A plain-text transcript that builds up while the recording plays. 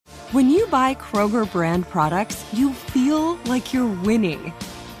When you buy Kroger brand products, you feel like you're winning.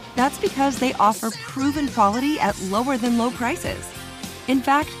 That's because they offer proven quality at lower than low prices. In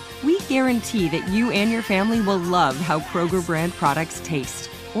fact, we guarantee that you and your family will love how Kroger brand products taste,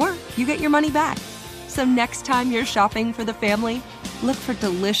 or you get your money back. So next time you're shopping for the family, look for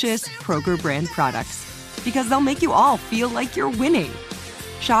delicious Kroger brand products, because they'll make you all feel like you're winning.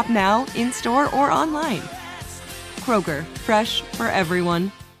 Shop now, in-store, or online. Kroger, fresh for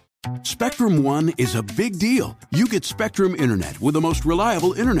everyone. Spectrum One is a big deal. You get Spectrum Internet with the most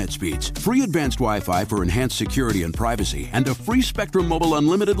reliable internet speeds, free advanced Wi-Fi for enhanced security and privacy, and a free Spectrum Mobile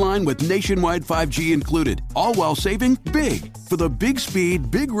Unlimited line with nationwide 5G included, all while saving big. For the big speed,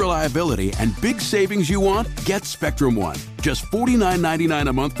 big reliability, and big savings you want, get Spectrum One. Just $49.99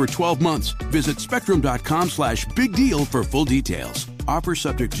 a month for 12 months. Visit spectrum.com/big deal for full details. Offer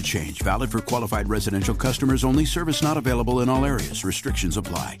subject to change. Valid for qualified residential customers only. Service not available in all areas. Restrictions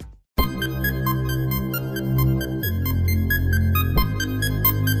apply.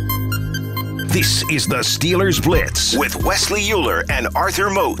 This is the Steelers Blitz with Wesley Euler and Arthur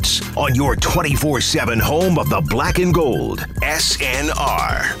Moats on your 24/7 home of the black and gold,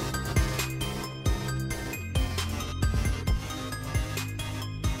 SNR.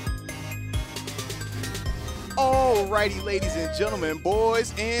 Alrighty, ladies and gentlemen,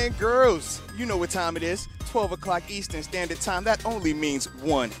 boys and girls, you know what time it is. 12 o'clock Eastern Standard Time. That only means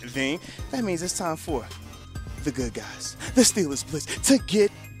one thing. That means it's time for the good guys, the Steelers Blitz, to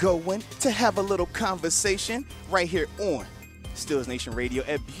get going, to have a little conversation right here on Steelers Nation Radio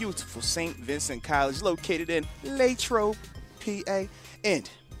at beautiful St. Vincent College, located in Latrobe, PA. And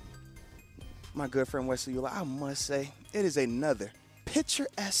my good friend Wesley Euler, I must say, it is another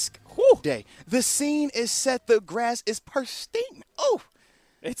picturesque day. The scene is set. The grass is pristine. Oh,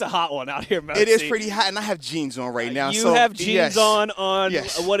 it's a hot one out here, Moats. It is pretty hot, and I have jeans on right now. You so, have jeans yes. on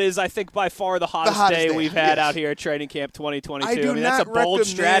yes. what is, I think, by far the hottest day we've had out here at Training Camp 2022. That's a bold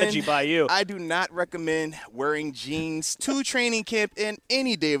strategy by you. I do not recommend wearing jeans to training camp in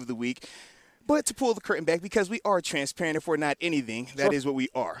any day of the week. But to pull the curtain back, because we are transparent, if we're not anything, that is what we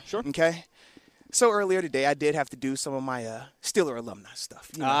are. Sure. Okay? So earlier today, I did have to do some of my Steeler alumni stuff.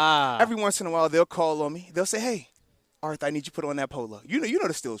 You know, every once in a while, they'll call on me. They'll say, hey, Arthur, I need you to put on that polo. You know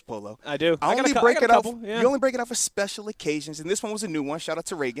the Steelers polo. I do. You only break it off for special occasions, and this one was a new one. Shout out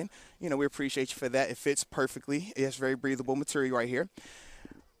to Reagan. You know, we appreciate you for that. It fits perfectly. It's very breathable material right here.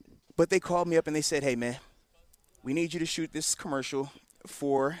 But they called me up and they said, hey, man, we need you to shoot this commercial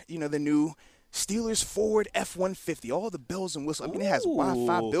for, the new Steelers Ford F-150, all the bells and whistles. I mean, it has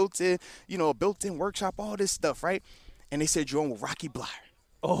Wi-Fi built in, a built-in workshop, all this stuff, right? And they said, you're on with Rocky Bleier.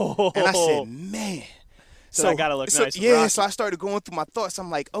 Oh. And I said, man. So I got to look nice. Yeah, so I started going through my thoughts. I'm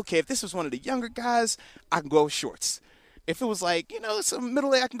like, okay, if this was one of the younger guys, I can go with shorts. If it was like, some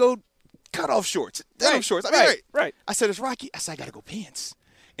middle age, I can go cut off shorts. Shorts. Right. I said, it's Rocky. I said, I got to go pants.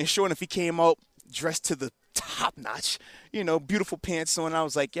 And sure enough, he came out dressed to the top notch, beautiful pants on. I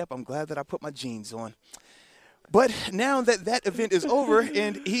was like, yep, I'm glad that I put my jeans on. But now that event is over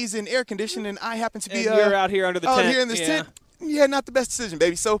and he's in air conditioning and I happen to be you're out here under the tent. Out here in this tent. Yeah, not the best decision,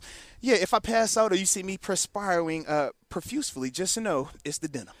 baby. So, yeah, if I pass out or you see me perspiring profusely, just know it's the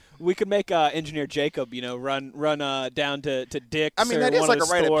denim. We could make Engineer Jacob, run down to Dick's. I mean, that is like a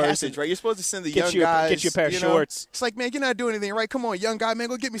rite of passage, right? You're supposed to send the young guys. Get you a pair of shorts. It's like, man, you're not doing anything right. Come on, young guy, man,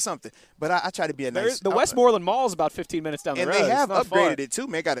 go get me something. But I try to be a nice. The Westmoreland Mall is about 15 minutes down the road. And they have upgraded it too,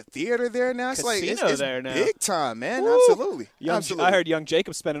 man. Got a theater there now. It's like it's there now. Big time, man. Woo! Absolutely. I heard young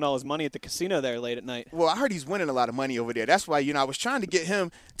Jacob spending all his money at the casino there late at night. Well, I heard he's winning a lot of money over there. That's why, I was trying to get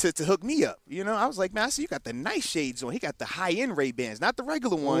him to hook me up. I was like, man, I see you got the nice shades on. He got the high-end Ray-Bans, not the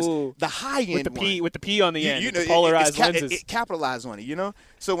regular ones. Ooh. The high-end with the P on the end, the polarized lenses. It capitalized on it,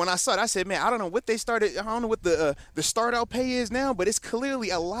 So when I saw it, I said, man, I don't know what they started. I don't know what the start-out pay is now, but it's clearly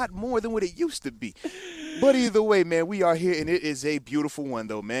a lot more than what it used to be. But either way, man, we are here, and it is a beautiful one,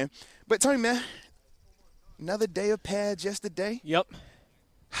 though, man. But tell me, man, another day of pads yesterday. Yep.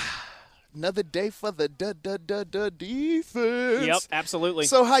 Another day for the defense. Yep, absolutely.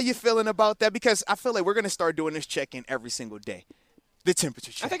 So how you feeling about that? Because I feel like we're going to start doing this check-in every single day. The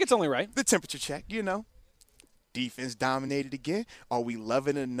temperature check. I think it's only right. The temperature check, Defense dominated again. Are we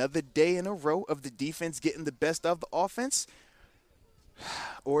loving another day in a row of the defense getting the best of the offense?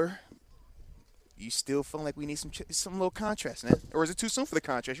 Or you still feeling like we need some little contrast, man? Or is it too soon for the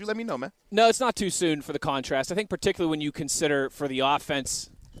contrast? You let me know, man. No, it's not too soon for the contrast. I think particularly when you consider for the offense,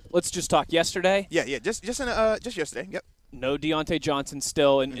 let's just talk yesterday. Yeah, just yesterday. Yep. No Deontay Johnson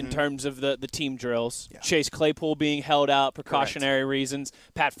still in terms of the team drills. Yeah. Chase Claypool being held out, precautionary reasons.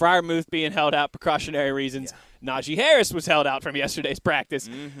 Pat Freiermuth being held out, precautionary reasons. Najee Harris was held out from yesterday's practice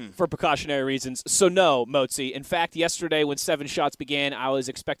for precautionary reasons. So no, Motzi. In fact, yesterday when 7 shots began, I was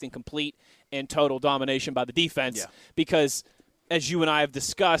expecting complete and total domination by the defense because – as you and I have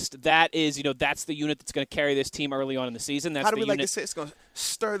discussed, that is, that's the unit that's going to carry this team early on in the season. That's How do we like to say it's going to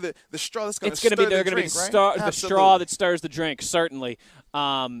stir the straw that's going to stir the drink, right? The straw that stirs the drink, certainly.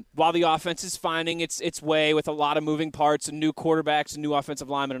 While the offense is finding its way with a lot of moving parts and new quarterbacks and new offensive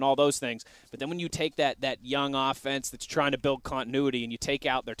linemen and all those things, but then when you take that young offense that's trying to build continuity and you take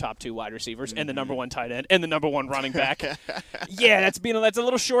out their top 2 wide receivers and the number 1 tight end and the number 1 running back, that's a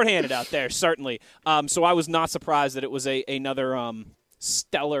little shorthanded out there, certainly. So I was not surprised that it was another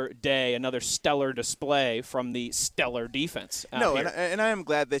stellar day, another stellar display from the stellar defense. And I am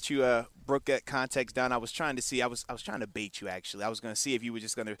glad that you broke that context down. I was trying to see. I was trying to bait you, actually. I was going to see if you were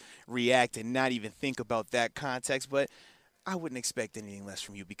just going to react and not even think about that context, but I wouldn't expect anything less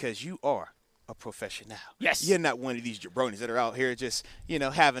from you because you are a professional. Yes. You're not one of these jabronis that are out here just,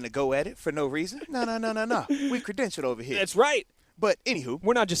 having a go at it for no reason. No. We credentialed over here. That's right. But anywho,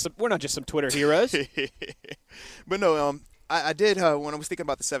 we're not just some Twitter heroes. But no, I did when I was thinking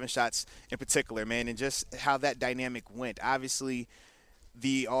about the 7 shots in particular, man, and just how that dynamic went. Obviously,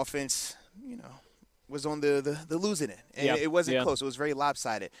 the offense, was on the losing end, and it wasn't close. It was very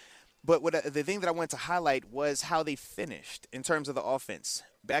lopsided. But the thing that I wanted to highlight was how they finished in terms of the offense,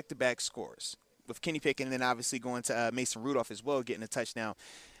 back-to-back scores with Kenny Pickett, and then obviously going to Mason Rudolph as well, getting a touchdown.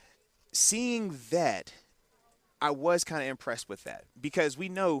 Seeing that, I was kind of impressed with that because we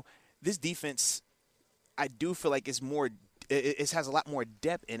know this defense, I do feel like it has a lot more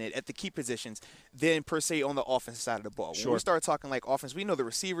depth in it at the key positions than per se on the offensive side of the ball. Sure. When we start talking like offense, we know the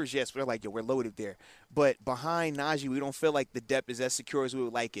receivers, yes, we're like, we're loaded there. But behind Najee, we don't feel like the depth is as secure as we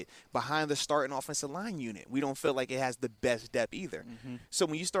would like it. Behind the starting offensive line unit, we don't feel like it has the best depth either. Mm-hmm. So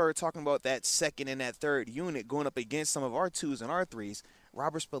when you start talking about that second and that third unit going up against some of our 2s and our 3s,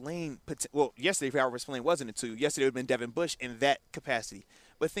 Robert Spillane, yesterday Robert Spillane wasn't a 2. Yesterday it would have been Devin Bush in that capacity.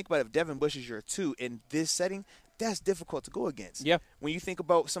 But think about it, if Devin Bush is your 2 in this setting, that's difficult to go against. Yeah. When you think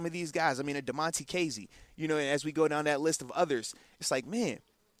about some of these guys, DeMonte Casey, and as we go down that list of others, it's like, man,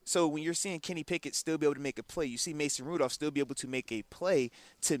 so when you're seeing Kenny Pickett still be able to make a play, you see Mason Rudolph still be able to make a play,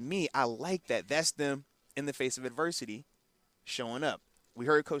 to me, I like that. That's them in the face of adversity showing up. We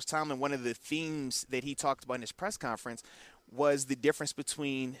heard Coach Tomlin, one of the themes that he talked about in his press conference was the difference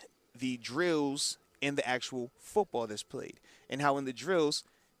between the drills and the actual football that's played, and how in the drills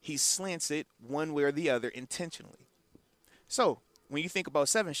he slants it one way or the other intentionally. So when you think about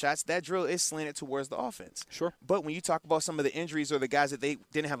 7 shots, that drill is slanted towards the offense. Sure. But when you talk about some of the injuries or the guys that they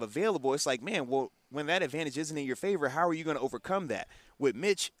didn't have available, it's like, man, well, when that advantage isn't in your favor, how are you going to overcome that? With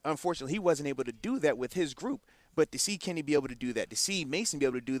Mitch, unfortunately, he wasn't able to do that with his group. But to see Kenny be able to do that, to see Mason be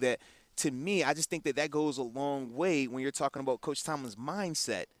able to do that, to me, I just think that goes a long way when you're talking about Coach Tomlin's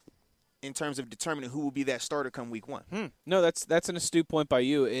mindset in terms of determining who will be that starter come week 1. No, that's an astute point by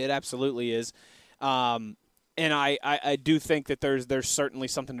you. It absolutely is. And I do think that there's certainly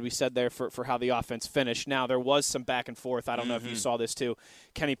something to be said there for how the offense finished. Now, there was some back and forth. I don't know if you saw this too.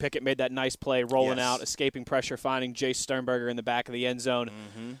 Kenny Pickett made that nice play, rolling out, escaping pressure, finding Jace Sternberger in the back of the end zone.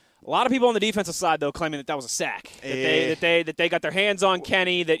 A lot of people on the defensive side, though, claiming that was a sack. That they got their hands on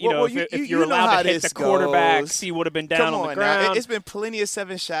Kenny. That if you're allowed to hit the quarterback, he would have been down on the ground. Now. It's been plenty of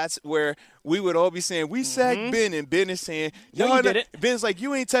 7 shots where we would all be saying, we sacked Ben, and Ben is saying, no, you didn't. Ben's like,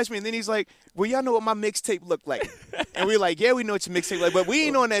 you ain't touched me. And then he's like, well, y'all know what my mixtape looked like. And we're like, yeah, we know what your mixtape like, but we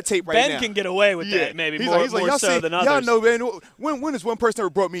ain't on that tape right now. Ben can get away with that maybe he's more like, so than others. Y'all know, Ben, when is one person ever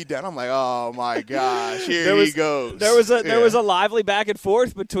brought me down? I'm like, oh, my gosh, here he goes. There was a lively back and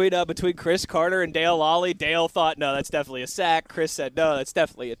forth between Chris Carter and Dale Lawley. Dale thought, no, that's definitely a sack. Chris said, no, that's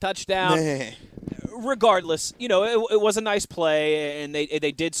definitely a touchdown. Man. Regardless, it was a nice play, and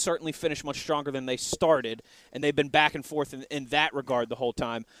they did certainly finish much stronger than they started, and they've been back and forth in that regard the whole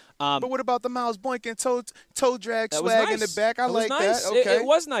time. But what about the Miles Boykin toe drag swag in the back? I like that. Okay. It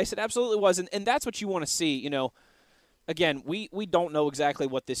was nice. It absolutely was, and that's what you want to see. Again, we don't know exactly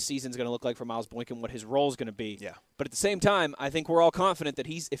what this season's going to look like for Miles Boykin, what his role is going to be. Yeah. But at the same time, I think we're all confident that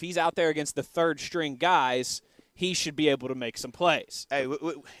if he's out there against the third-string guys, he should be able to make some plays. Hey,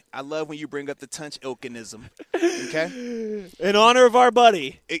 I love when you bring up the Tunch Ilkinism, okay? In honor of our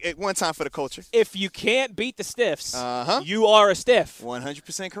buddy. One time for the culture. If you can't beat the stiffs, you are a stiff.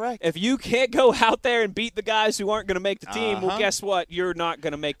 100% correct. If you can't go out there and beat the guys who aren't going to make the team, well, guess what? You're not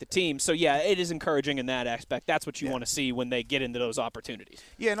going to make the team. So, yeah, it is encouraging in that aspect. That's what you want to see when they get into those opportunities.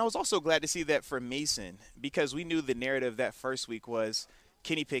 Yeah, and I was also glad to see that for Mason because we knew the narrative that first week was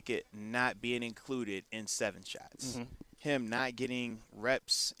Kenny Pickett not being included in 7 shots. him not getting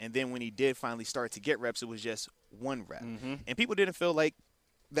reps, and then when he did finally start to get reps, it was just one rep. And people didn't feel like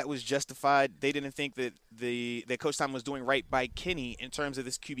that was justified. They didn't think that that Coach Tom was doing right by Kenny in terms of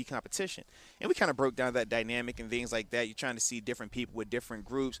this QB competition. And we kind of broke down that dynamic and things like that. You're trying to see different people with different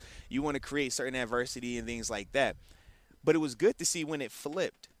groups. You want to create certain adversity and things like that. But it was good to see when it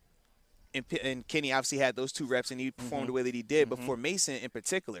flipped. And Kenny obviously had those 2 reps, and he performed the way that he did. But for Mason in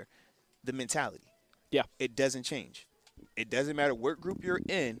particular, the mentality. Yeah. It doesn't change. It doesn't matter what group you're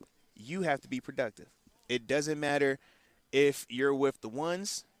in. You have to be productive. It doesn't matter if you're with the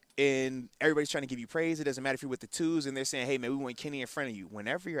ones and everybody's trying to give you praise. It doesn't matter if you're with the twos and they're saying, hey, man, we want Kenny in front of you.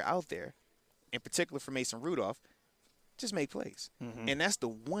 Whenever you're out there, in particular for Mason Rudolph, just make plays. And that's the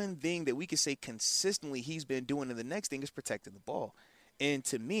one thing that we can say consistently he's been doing. And the next thing is protecting the ball. And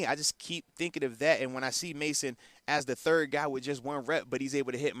to me, I just keep thinking of that. And when I see Mason as the third guy with just 1 rep, but he's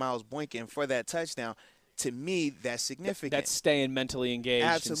able to hit Miles Boykin for that touchdown, to me, that's significant. That's staying mentally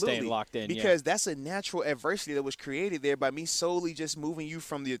engaged and staying locked in. Because that's a natural adversity that was created there by me solely just moving you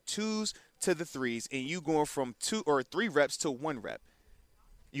from the 2s to the 3s, and you going from 2 or 3 reps to 1 rep.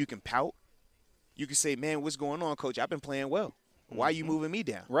 You can pout. You can say, man, what's going on, Coach? I've been playing well. Why are you moving me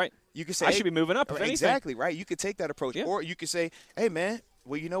down? Right. You can say, I should be moving up, if anything. Exactly, right. You could take that approach. Yeah. Or you could say, hey, man,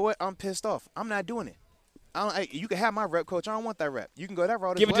 well, you know what? I'm pissed off. I'm not doing it. You can have my rep, Coach. I don't want that rep. You can go that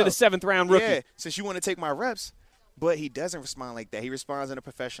route Give as it to the 7th round rookie. Yeah, since you want to take my reps. But he doesn't respond like that. He responds in a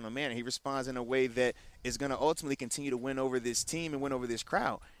professional manner. He responds in a way that is going to ultimately continue to win over this team and win over this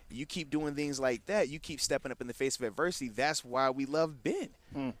crowd. You keep doing things like that. You keep stepping up in the face of adversity. That's why we love Ben.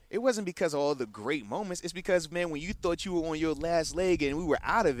 It wasn't because of all the great moments. It's because, man, when you thought you were on your last leg and we were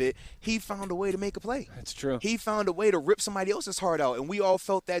out of it, he found a way to make a play. That's true. He found a way to rip somebody else's heart out, and we all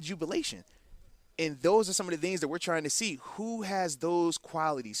felt that jubilation. And those are some of the things that we're trying to see. Who has those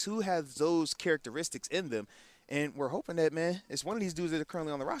qualities? Who has those characteristics in them? And we're hoping that, man, it's one of these dudes that are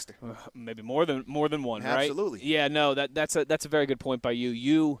currently on the roster. Maybe more than one, right? Absolutely. Yeah, no, that's a very good point by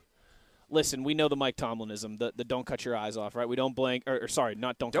you. Listen, we know the Mike Tomlinism, the don't cut your eyes off, right? We don't blink, or sorry,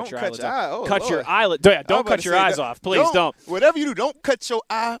 not don't cut your eyelids off. Cut your eyelid. Yeah, don't cut your eyes off. Please don't. Whatever you do, don't cut your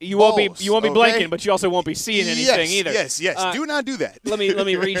eye. You won't be blinking, but you also won't be seeing anything either. Yes. Do not do that. Let me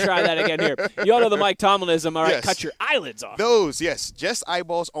retry that again here. You all know the Mike Tomlinism, all right? Yes. Cut your eyelids off. Those, yes, just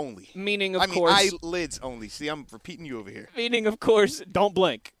eyeballs only. Meaning, of course, eyelids only. See, I'm repeating you over here. Meaning, of course, don't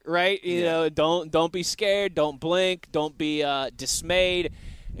blink, right? You know, don't be scared, don't blink, don't be dismayed.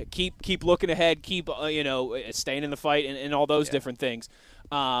 Keep looking ahead. Keep staying in the fight and all those different things.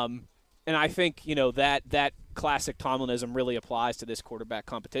 And I think that classic Tomlinism really applies to this quarterback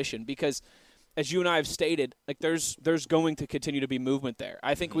competition because, as you and I have stated, like there's going to continue to be movement there.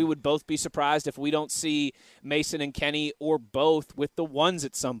 I think we would both be surprised if we don't see Mason and Kenny or both with the ones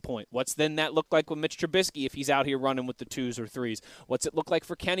at some point. What's then that look like with Mitch Trubisky if he's out here running with the 2s or 3s? What's it look like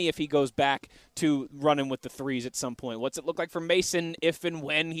for Kenny if he goes back to running with the 3s at some point? What's it look like for Mason if and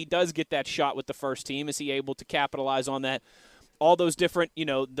when he does get that shot with the first team? Is he able to capitalize on that? All those different,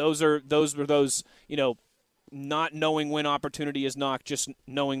 those are not knowing when opportunity is knocked, just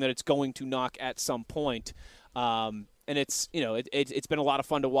knowing that it's going to knock at some point. And it's been a lot of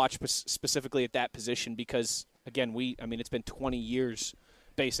fun to watch specifically at that position because, again, it's been 20 years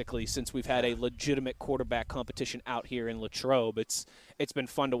basically since we've had a legitimate quarterback competition out here in Latrobe. It's been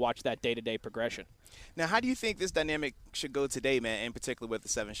fun to watch that day-to-day progression. Now, how do you think this dynamic should go today, man, in particular with the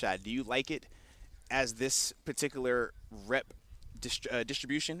 7-shot? Do you like it as this particular rep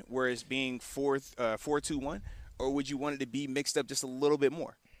distribution where it's being 4-2-1, or would you want it to be mixed up just a little bit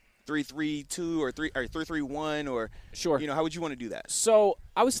more? 3-3-2 or 3-3-1 or sure. How would you want to do that? So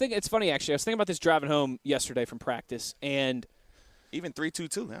I was thinking, it's funny actually. I was thinking about this driving home yesterday from practice, and even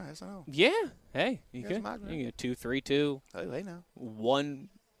 3-2-2. Yeah, that's all. Yeah. Hey, you could. You get 2-3-2. Hey, now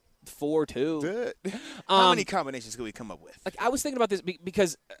 1-4-2. Good. How many combinations could we come up with? Like I was thinking about this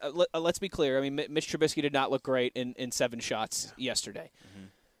because let's be clear. I mean, Mitch Trubisky did not look great in 7 shots yesterday. Mm-hmm.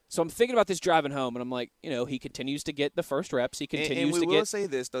 So I'm thinking about this driving home, and I'm like, he continues to get the first reps. He continues to get. And we will say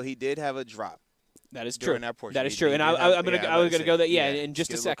this though, he did have a drop. That is true. That portion. That is true. And I was going to go there. Yeah, in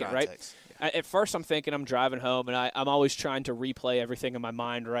just a second, right? Yeah. At first, I'm thinking I'm driving home, and I'm always trying to replay everything in my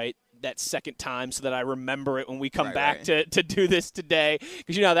mind, right? That second time so that I remember it when we come back to do this today.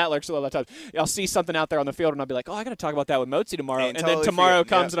 Because you know how that lurks a lot of times. I'll see something out there on the field, and I'll be like, oh, I got to talk about that with Mozi tomorrow. And then tomorrow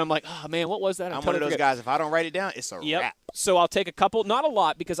comes, and I'm like, oh, man, what was that? I'm one of those guys. If I don't write it down, it's a wrap. So I'll take a couple, not a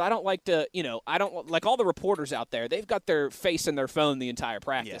lot, because I don't like to, I don't like all the reporters out there. They've got their face in their phone the entire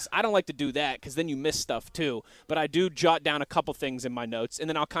practice. Yeah. I don't like to do that because then you miss stuff too. But I do jot down a couple things in my notes, and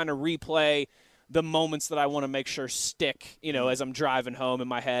then I'll kind of replay the moments that I want to make sure stick, as I'm driving home in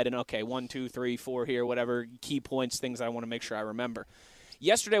my head and, okay, 1, 2, 3, 4 here, whatever, key points, things I want to make sure I remember.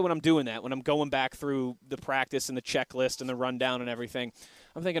 Yesterday when I'm doing that, when I'm going back through the practice and the checklist and the rundown and everything,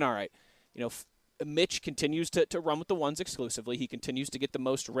 I'm thinking, all right, Mitch continues to run with the ones exclusively. He continues to get the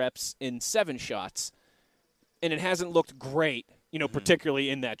most reps in 7 shots, and it hasn't looked great, particularly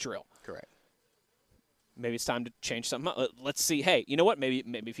in that drill. Correct. Maybe it's time to change something up. Let's see. Hey, you know what? Maybe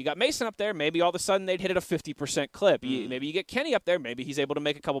if you got Mason up there, maybe all of a sudden they'd hit at a 50% clip. Maybe you get Kenny up there. Maybe he's able to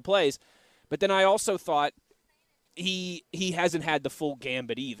make a couple plays. But then I also thought he hasn't had the full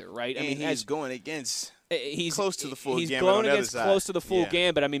gambit either, right? And he's going against close to the full gambit. He's going against close to the full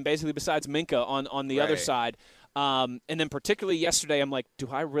gambit. I mean, basically besides Minka on the other side. And then particularly yesterday, I'm like, do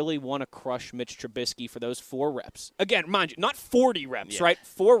I really want to crush Mitch Trubisky for those 4 reps? Again, mind you, not 40 reps, right?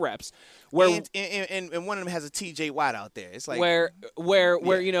 4 reps. Where and one of them has a T.J. Watt out there. It's like where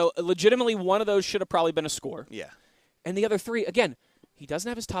legitimately one of those should have probably been a score. Yeah. And the other 3, again, he doesn't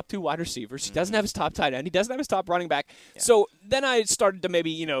have his top 2 wide receivers. He doesn't have his top tight end. He doesn't have his top running back. Yeah. So then I started to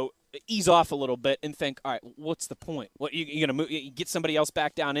maybe, ease off a little bit and think, all right, what's the point? What you gonna get somebody else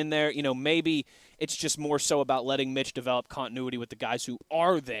back down in there? Maybe it's just more so about letting Mitch develop continuity with the guys who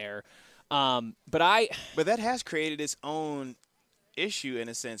are there. But that has created its own issue in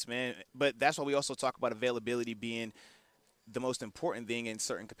a sense, man. But that's why we also talk about availability being the most important thing in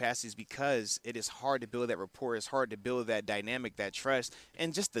certain capacities, because it is hard to build that rapport. It's hard to build that dynamic, that trust,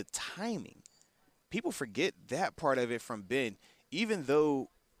 and just the timing. People forget that part of it from Ben. Even though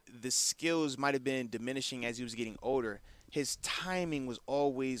the skills might have been diminishing as he was getting older, his timing was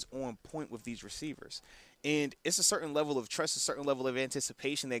always on point with these receivers. And it's a certain level of trust, a certain level of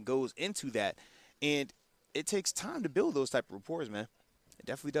anticipation that goes into that. And it takes time to build those type of rapports, man. It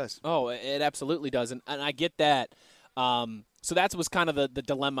definitely does. Oh, it absolutely does. And I get that. So that was kind of the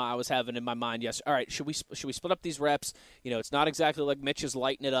dilemma I was having in my mind. Yes. All right. Should we split up these reps? It's not exactly like Mitch is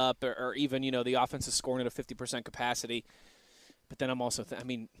lighting it up or even, the offense is scoring at a 50% capacity. But then I'm also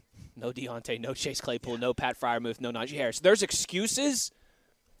no Deontay, no Chase Claypool, no Pat Freiermuth, no Najee Harris. There's excuses,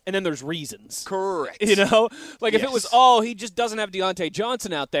 and then there's reasons. Correct. If it was, he just doesn't have Deontay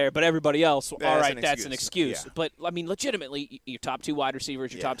Johnson out there, but everybody else, that's an excuse. Yeah. But, I mean, legitimately, your top 2 wide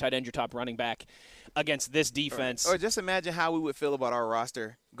receivers, your top tight end, your top running back against this defense. Or just imagine how we would feel about our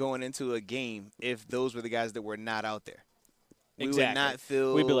roster going into a game if those were the guys that were not out there. We would not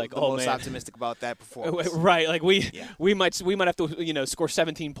feel We'd be like, most optimistic about that performance. Right, like we might have to score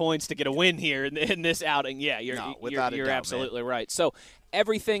 17 points to get a win here in this outing. Yeah, you're absolutely right. So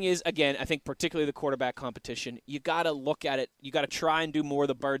everything is, again, I think particularly the quarterback competition, you got to look at it. You got to try and do more of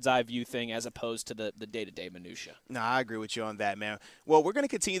the bird's eye view thing as opposed to the day-to-day minutia. No, I agree with you on that, man. Well, we're going to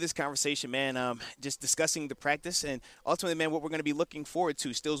continue this conversation, man, just discussing the practice and ultimately, man, what we're going to be looking forward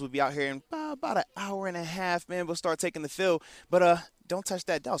to. Stills will be out here in about an hour and a half, man. We'll start taking the field. But don't touch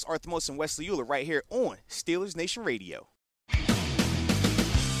that dial. It's Arthur Moats and Wesley Euler right here on Steelers Nation Radio.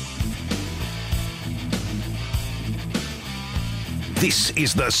 This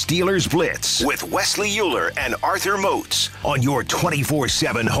is the Steelers Blitz with Wesley Euler and Arthur Moats on your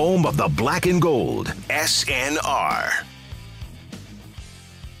 24/7 home of the black and gold, SNR.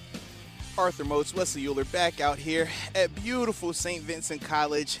 Arthur Moats, Wesley Euler back out here at beautiful St. Vincent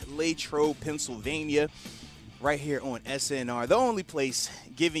College, Latrobe, Pennsylvania, right here on SNR, the only place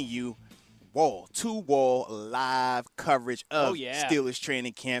giving you wall-to-wall live coverage of Steelers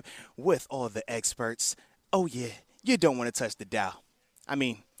training camp with all the experts. Oh, yeah, you don't want to touch the dial. I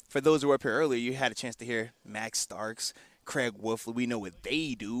mean, for those who were up here earlier, you had a chance to hear Max Starks, Craig Wolfley. We know what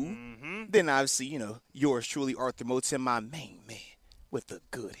they do. Mm-hmm. Then, obviously, yours truly, Arthur Moats, and my main man with the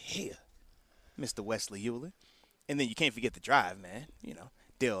good hair, Mr. Wesley Euler. And then you can't forget the drive, man.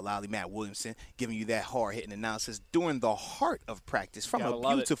 Dale Lally, Matt Williamson, giving you that hard-hitting analysis during the heart of practice from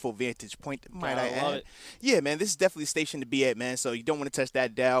a beautiful vantage point, might I add. Yeah, man, this is definitely a station to be at, man, so you don't want to touch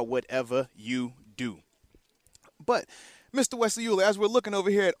that dial, whatever you do. But, Mr. Wesley Euler, as we're looking over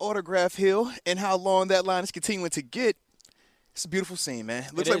here at Autograph Hill and how long that line is continuing to get, it's a beautiful scene, man.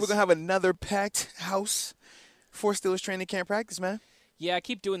 Looks like we're going to have another packed house for Steelers training camp practice, man. Yeah, I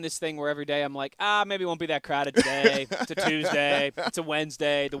keep doing this thing where every day I'm like, maybe it won't be that crowded today. It's a Tuesday. It's a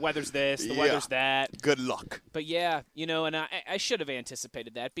Wednesday. The weather's this. The weather's that. Good luck. But, yeah, and I should have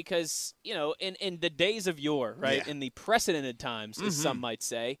anticipated that because, in the days of yore, right, in the precedented times, as some might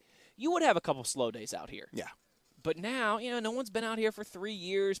say, you would have a couple slow days out here. Yeah. But now, no one's been out here for 3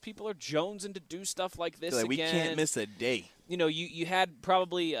 years. People are jonesing to do stuff like this again. We can't miss a day. You had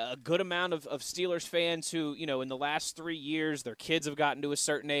probably a good amount of Steelers fans who, in the last 3 years, their kids have gotten to a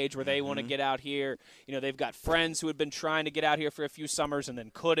certain age where they want to get out here. They've got friends who had been trying to get out here for a few summers and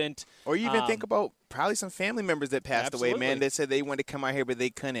then couldn't. Or you even think about probably some family members that passed away, man, that said they wanted to come out here, but they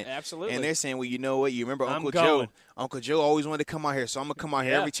couldn't. Absolutely. And they're saying, well, you know what? You remember Uncle Joe? Uncle Joe always wanted to come out here, so I'm going to come out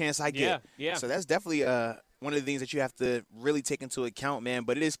here every chance I get. Yeah. So that's definitely one of the things that you have to really take into account, man.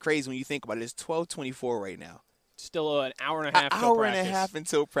 But it is crazy when you think about it. It's 12:24 right now. Still an hour and a half.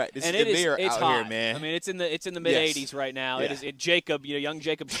 Until practice, and it's out hot here, man. I mean, it's in the mid 80s right now. Yeah. Jacob, young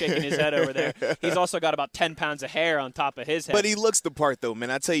Jacob shaking his head over there. He's also got about 10 pounds of hair on top of his head. But he looks the part, though, man.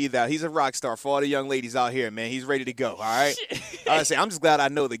 I tell you that he's a rock star for all the young ladies out here, man. He's ready to go. All right. I'm just glad I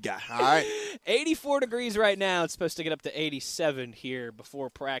know the guy. All right. 84 degrees right now. It's supposed to get up to 87 here before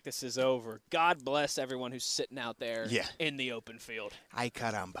practice is over. God bless everyone who's sitting out there in the open field. Ay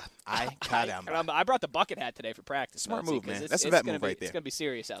caramba. Ay caramba. I brought the bucket hat today for practice. Smart move, man. That's a vet move right there. It's going to be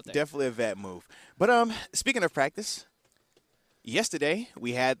serious out there. Definitely a vet move. But speaking of practice, yesterday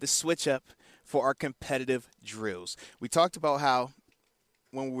we had the switch up for our competitive drills. We talked about how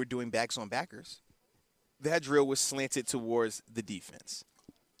when we were doing backs on backers, that drill was slanted towards the defense.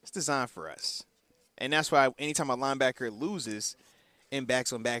 It's designed for us. And that's why anytime a linebacker loses in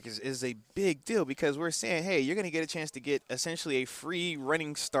backs on backers is a big deal, because we're saying, hey, you're going to get a chance to get essentially a free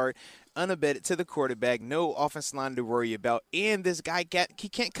running start unabated to the quarterback, no offensive line to worry about, and this guy he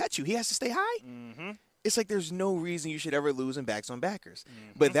can't cut you. He has to stay high. Mm-hmm. It's like there's no reason you should ever lose in backs on backers.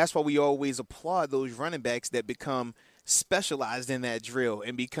 Mm-hmm. But that's why we always applaud those running backs that become specialized in that drill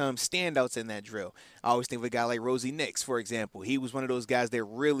and become standouts in that drill. I always think of a guy like Rosie Nix, for example. He was one of those guys that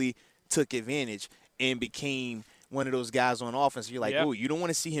really took advantage and became one of those guys on offense. You're like, oh, you don't want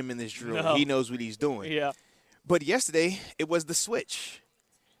to see him in this drill. No. He knows what he's doing. Yeah. But yesterday, it was the switch.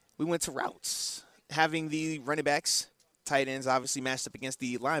 We went to routes, having the running backs, tight ends, obviously matched up against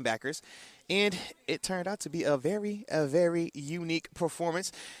the linebackers. And it turned out to be a very unique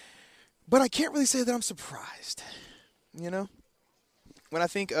performance. But I can't really say that I'm surprised. When I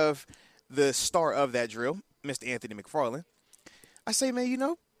think of the star of that drill, Mr. Anthony McFarland, I say,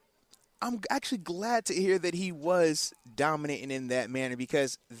 man, I'm actually glad to hear that he was dominating in that manner,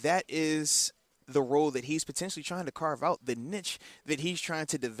 because that is the role that he's potentially trying to carve out, the niche that he's trying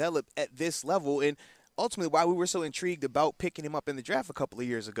to develop at this level, and ultimately why we were so intrigued about picking him up in the draft a couple of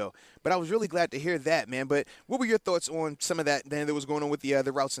years ago. But I was really glad to hear that, man. But what were your thoughts on some of that then that was going on with the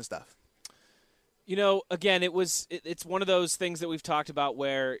routes and stuff? Again, it's one of those things that we've talked about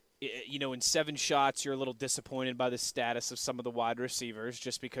where, in 7 shots, you're a little disappointed by the status of some of the wide receivers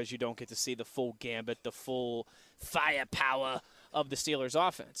just because you don't get to see the full gambit, the full firepower of the Steelers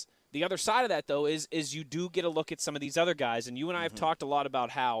offense. The other side of that, though, is you do get a look at some of these other guys, and you and I have talked a lot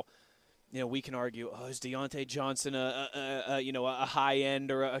about how, we can argue, is Deontay Johnson a high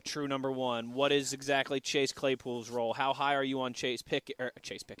end or a true number one? What is exactly Chase Claypool's role? How high are you on George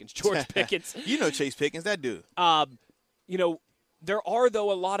Pickens? Chase Pickens, that dude. There are,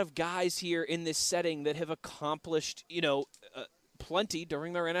 though, a lot of guys here in this setting that have accomplished, plenty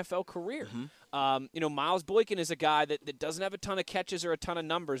during their NFL career. Mm-hmm. Miles Boykin is a guy that doesn't have a ton of catches or a ton of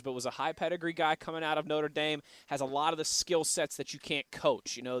numbers, but was a high pedigree guy coming out of Notre Dame, has a lot of the skill sets that you can't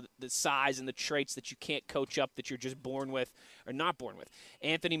coach, the size and the traits that you can't coach up, that you're just born with or not born with.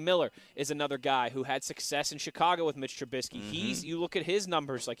 Anthony Miller is another guy who had success in Chicago with Mitch Trubisky. Mm-hmm. You look at his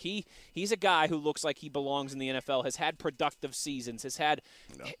numbers, like he's a guy who looks like he belongs in the NFL, has had productive seasons, has had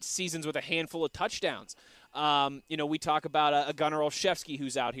seasons with a handful of touchdowns. We talk about a Gunnar Olszewski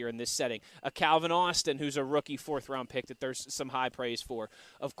who's out here in this setting, a Calvin Austin who's a rookie 4th-round pick that there's some high praise for.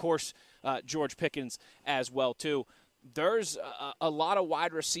 Of course, George Pickens as well, too. There's a lot of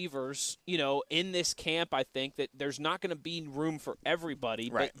wide receivers, in this camp. I think that there's not going to be room for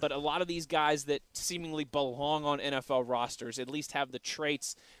everybody, right. but a lot of these guys that seemingly belong on NFL rosters at least have the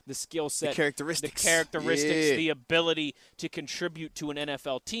traits, the skill set, the characteristics, the ability to contribute to an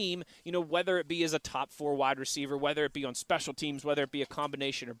NFL team, whether it be as a top 4 wide receiver, whether it be on special teams, whether it be a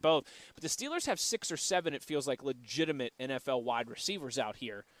combination or both. But the Steelers have 6 or 7, it feels like, legitimate NFL wide receivers out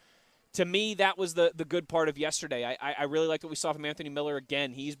here. To me, that was the good part of yesterday. I really liked what we saw from Anthony Miller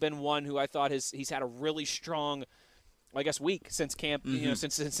again. He's been one who I thought he's had a really strong I guess, week since camp. You know,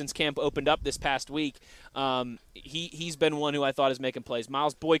 since camp opened up this past week, he's been one who I thought is making plays.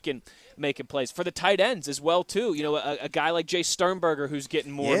 Miles Boykin making plays for the tight ends as well too. You know, a guy like Jay Sternberger who's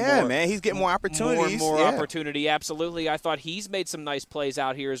getting more. Yeah, and more, man, he's getting more opportunities. More and more opportunity. Absolutely, I thought he's made some nice plays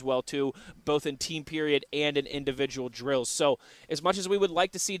out here as well too, both in team period and in individual drills. So as much as we would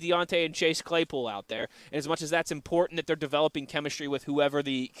like to see Deontay and Chase Claypool out there, and as much as that's important that they're developing chemistry with whoever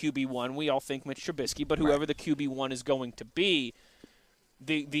the QB1, we all think Mitch Trubisky, but whoever the QB1 is going to be,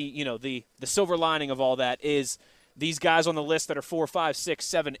 the silver lining of all that is these guys on the list that are 4, 5, 6,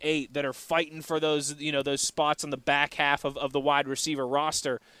 7, 8 that are fighting for those those spots on the back half of the wide receiver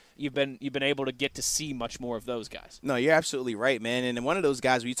roster. You've been able to get to see much more of those guys. No, you're absolutely right, man. And one of those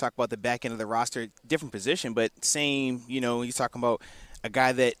guys, when you talk about the back end of the roster, different position, but same. You're talking about a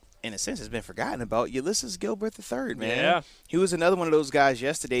guy that, in a sense, has been forgotten about, Ulysses Gilbert III, man. Yeah. He was another one of those guys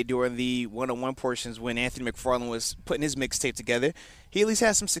yesterday during the one-on-one portions when Anthony McFarland was putting his mixtape together. He at least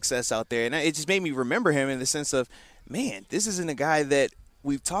had some success out there. And it just made me remember him in the sense of, man, this isn't a guy that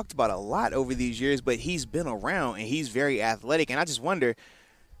we've talked about a lot over these years, but he's been around and he's very athletic. And I just wonder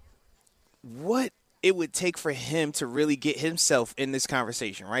what it would take for him to really get himself in this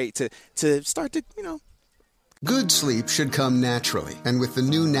conversation, right? To start to, Good sleep should come naturally, and with the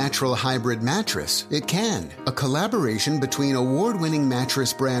new Natural Hybrid mattress, it can. A collaboration between award-winning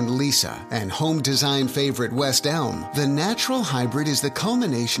mattress brand Leesa and home design favorite West Elm, the Natural Hybrid is the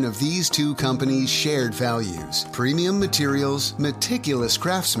culmination of these two companies' shared values: premium materials, meticulous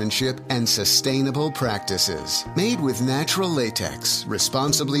craftsmanship, and sustainable practices. Made with natural latex,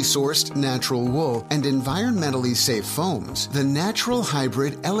 responsibly sourced natural wool, and environmentally safe foams, the Natural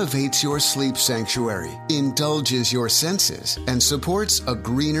Hybrid elevates your sleep sanctuary, indulges your senses, and supports a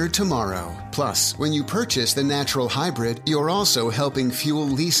greener tomorrow. Plus, when you purchase the Natural Hybrid, you're also helping fuel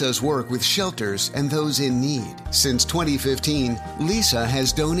Leesa's work with shelters and those in need. Since 2015, Leesa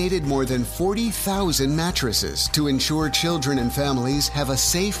has donated more than 40,000 mattresses to ensure children and families have a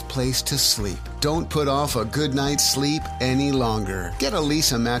safe place to sleep. Don't put off a good night's sleep any longer. Get a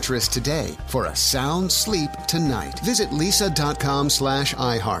Leesa mattress today for a sound sleep tonight. Visit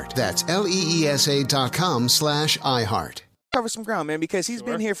leesa.com/iHeart. That's leesa.com/iHeart. Cover some ground, man, because he's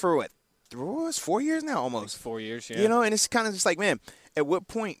been here for 4 years now, almost. 4 years, yeah. And it's kind of just like, man, at what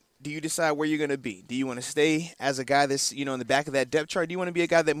point do you decide where you're going to be? Do you want to stay as a guy that's, in the back of that depth chart? Do you want to be a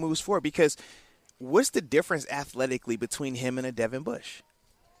guy that moves forward? Because what's the difference athletically between him and a Devin Bush?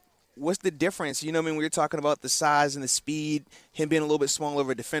 What's the difference? When we're talking about the size and the speed, him being a little bit smaller of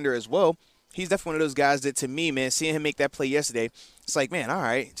a defender as well, he's definitely one of those guys that, to me, man, seeing him make that play yesterday, it's like, man, all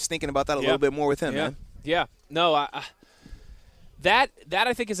right, just thinking about that a little bit more with him, man. Yeah. No, That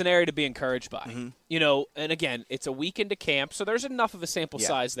I think is an area to be encouraged by. And again, it's a week into camp, so there's enough of a sample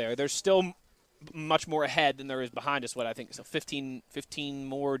size there. There's still much more ahead than there is behind us, what I think is 15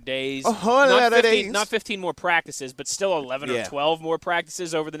 more days. Not 15 more practices, but still 11 or 12 more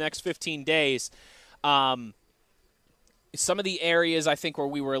practices over the next 15 days. Some of the areas I think where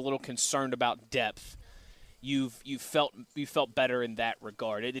we were a little concerned about depth, you felt better in that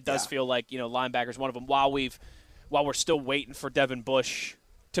regard. It does feel like, linebackers one of them. While we're still waiting for Devin Bush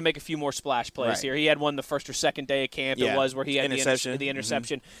to make a few more splash plays here. He had one the first or second day of camp. It was where he had the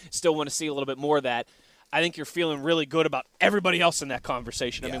interception. Still want to see a little bit more of that. I think you're feeling really good about everybody else in that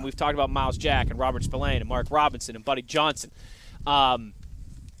conversation. I mean, we've talked about Miles Jack and Robert Spillane and Mark Robinson and Buddy Johnson.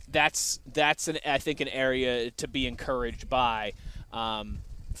 That's I think an area to be encouraged by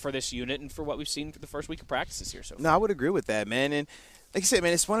for this unit and for what we've seen for the first week of practices here so far. No, I would agree with that, man. And like I said,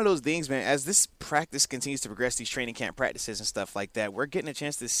 man, it's one of those things, man, as this practice continues to progress, these training camp practices and stuff like that, we're getting a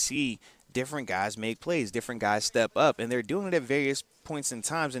chance to see different guys make plays, different guys step up, and they're doing it at various points in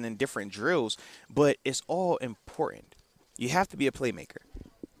times and in different drills, but it's all important. You have to be a playmaker.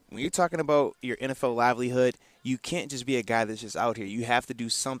 When you're talking about your NFL livelihood, you can't just be a guy that's just out here. You have to do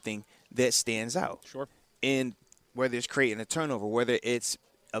something that stands out. Sure. And whether it's creating a turnover, whether it's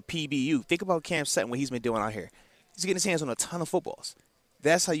a PBU. Think about Cam Sutton, what he's been doing out here. He's getting his hands on a ton of footballs.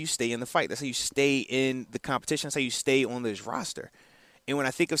 That's how you stay in the fight. That's how you stay in the competition. That's how you stay on this roster. And when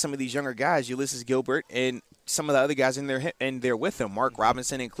I think of some of these younger guys, Ulysses Gilbert and some of the other guys in there with him, Mark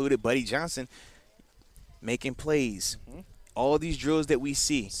Robinson included, Buddy Johnson, making plays. All of these drills that we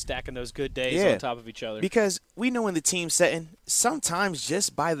see. Stacking those good days on top of each other. Because we know in the team setting, sometimes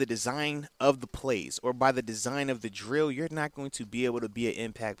just by the design of the plays or by the design of the drill, you're not going to be able to be an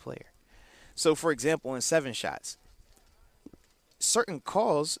impact player. So, for example, in 7 shots, certain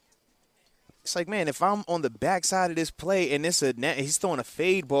calls, it's like, man, if I'm on the backside of this play and he's throwing a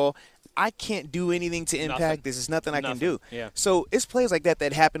fade ball, I can't do anything to impact this. There's nothing I can do. Yeah. So it's plays like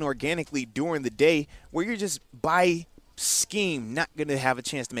that happen organically during the day where you're just by scheme not going to have a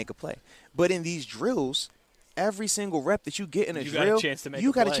chance to make a play. But in these drills, every single rep that you get in a drill,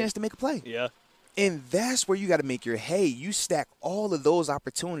 you got a chance to make a play. Yeah. And that's where you got to make your hay. You stack all of those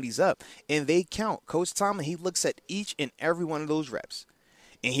opportunities up, and they count. Coach Tomlin, he looks at each and every one of those reps,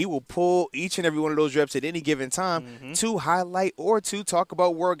 and he will pull each and every one of those reps at any given time to highlight or to talk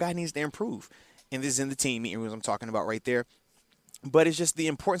about where a guy needs to improve. And this is in the team meeting rooms I'm talking about right there. But it's just the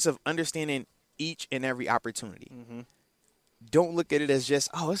importance of understanding each and every opportunity. Don't look at it as just,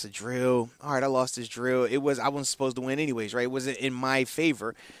 oh, it's a drill. All right, I lost this drill. I wasn't supposed to win anyways, right? It wasn't in my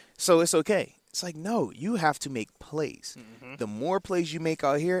favor, so it's okay. It's like, no, you have to make plays. The more plays you make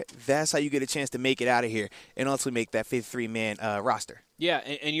out here, that's how you get a chance to make it out of here and ultimately make that 53-man roster. Yeah,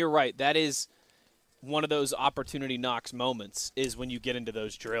 and you're right. That is one of those opportunity knocks moments is when you get into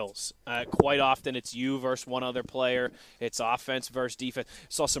those drills. Quite often it's you versus one other player. It's offense versus defense.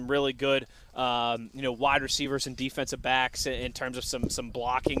 Saw some really good wide receivers and defensive backs in terms of some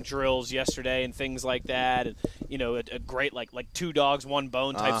blocking drills yesterday and things like that. And a great like two dogs, one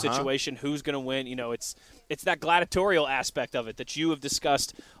bone type situation. Who's going to win? It's that gladiatorial aspect of it that you have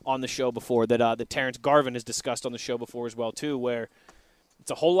discussed on the show before, that Terrence Garvin has discussed on the show before as well too, where it's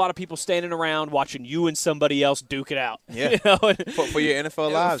a whole lot of people standing around watching you and somebody else duke it out. Yeah, for your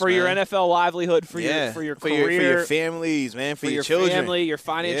NFL lives, for your NFL livelihood, for your career, for your families, man, for your children, family, your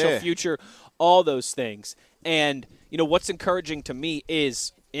financial future, all those things. And what's encouraging to me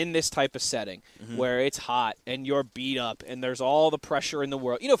is in this type of setting where it's hot and you're beat up and there's all the pressure in the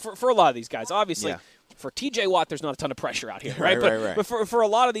world. For a lot of these guys, obviously. Yeah. For TJ Watt, there's not a ton of pressure out here, right? Right. But for a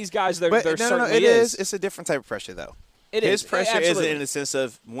lot of these guys, there certainly is. It's a different type of pressure, though. His pressure isn't in the sense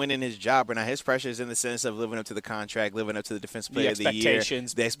of winning his job or not. His pressure is in the sense of living up to the contract, living up to the Defensive Player of the Year.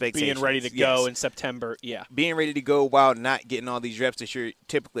 The expectations, being ready to go in September. Yeah, being ready to go while not getting all these reps that you're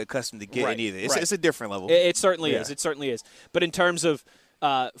typically accustomed to getting either. It's a different level. It certainly is. It certainly is. But in terms of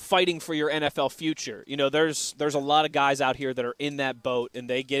fighting for your NFL future, there's a lot of guys out here that are in that boat, and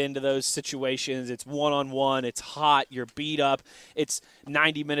they get into those situations. It's one-on-one. It's hot. You're beat up. It's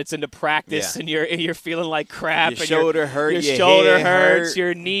 90 minutes into practice, and you're feeling like crap. Your shoulder hurts. Your shoulder hurts.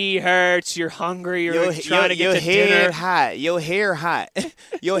 Your knee hurts. You're hungry. You're trying to get to dinner. Hot. Your hair hot.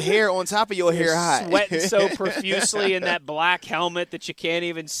 Your hair on top of your hair hot. Sweating so profusely in that black helmet that you can't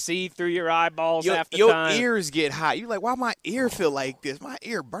even see through your eyeballs half the time. Your ears get hot. You're like, why my ear feel like this? My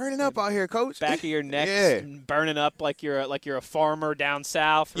ear burning up out here, Coach. Back of your neck burning up like you're a farmer down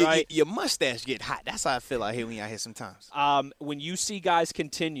south, right? Your mustache get hot. That's how I feel out here when you're out here sometimes. When you see guys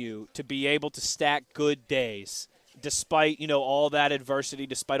continue to be able to stack good days, despite all that adversity,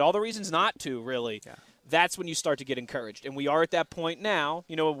 despite all the reasons not to, really. Yeah. That's when you start to get encouraged. And we are at that point now,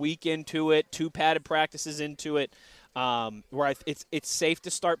 a week into it, 2 padded practices into it, where it's safe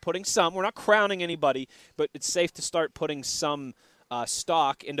to start putting some. We're not crowning anybody, but it's safe to start putting some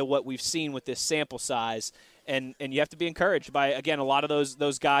stock into what we've seen with this sample size. And you have to be encouraged by, again, a lot of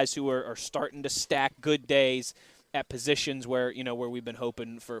those guys who are starting to stack good days at positions where we've been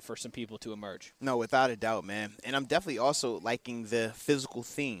hoping for some people to emerge. No, without a doubt, man. And I'm definitely also liking the physical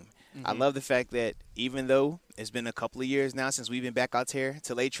theme. I love the fact that even though it's been a couple of years now since we've been back out here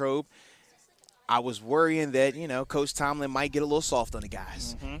to Latrobe, I was worrying that, Coach Tomlin might get a little soft on the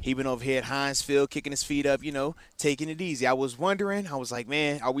guys. He been over here at Heinz Field kicking his feet up, taking it easy. I was wondering, I was like,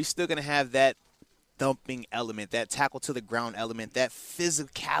 man, are we still going to have that thumping element, that tackle to the ground element, that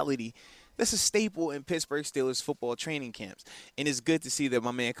physicality that's a staple in Pittsburgh Steelers football training camps. And it's good to see that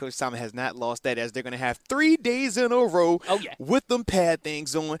my man Coach Tomlin has not lost that, as they're going to have 3 days in a row with them pad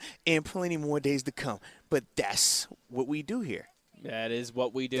things on and plenty more days to come. But that's what we do here. That is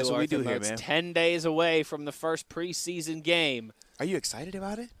what we do. That's what we do here, man. It's 10 days away from the first preseason game. Are you excited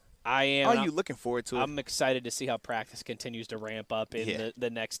about it? I am. How are you looking forward to it? I'm excited to see how practice continues to ramp up in the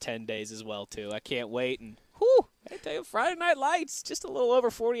next 10 days as well, too. I can't wait. And, I tell you, Friday Night Lights, just a little over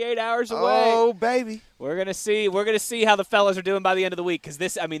 48 hours away. Oh, baby. We're gonna see how the fellas are doing by the end of the week, because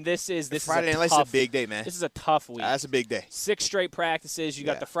this is Friday Night Lights is a big day, man. This is a tough week. That's a big day. 6 straight practices. You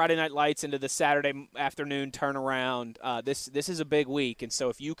got the Friday Night Lights into the Saturday afternoon turnaround. This is a big week, and so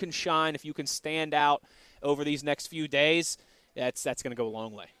if you can shine, if you can stand out over these next few days, that's gonna go a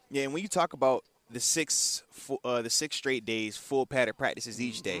long way. Yeah, and when you talk about the 6 straight days, full padded practices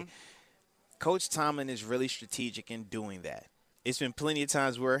each day, Coach Tomlin is really strategic in doing that. It's been plenty of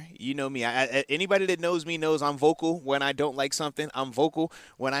times where, you know me, anybody that knows me knows I'm vocal when I don't like something. I'm vocal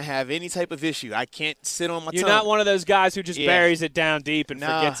when I have any type of issue. I can't sit on my tongue. You're not one of those guys who just buries it down deep and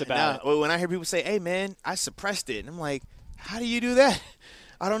forgets about it. Well, when I hear people say, hey, man, I suppressed it, and I'm like, how do you do that?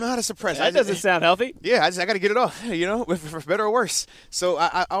 I don't know how to suppress it. That doesn't sound healthy. Yeah, I got to get it off, for better or worse. So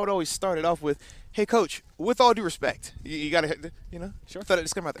I would always start it off with, Hey, Coach, with all due respect, you got to, Sure. throw that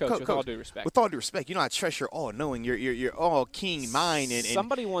disclaimer out there. Coach, with all due respect. With all due respect, I trust your all-knowing, your all-keen mind and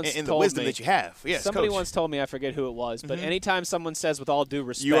the wisdom that you have. Yes, somebody Coach. once told me, I forget who it was, but anytime someone says with all due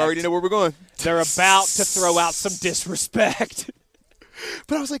respect, you already know where we're going. They're about to throw out some disrespect.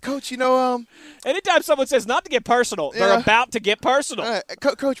 But I was like, Coach, anytime someone says not to get personal, they're about to get personal.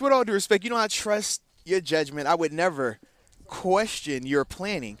 Coach, with all due respect, I trust your judgment. I would never question your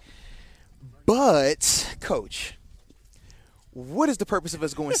planning. But, Coach, what is the purpose of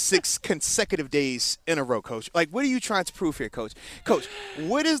us going 6 consecutive days in a row, Coach? Like, what are you trying to prove here, Coach? Coach,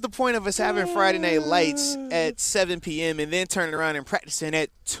 what is the point of us having Friday night lights at 7 p.m. and then turning around and practicing at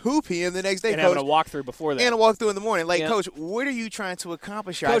 2 p.m. the next day, and Coach? having a walkthrough before that. And a walkthrough in the morning. Like, Yeah. Coach, what are you trying to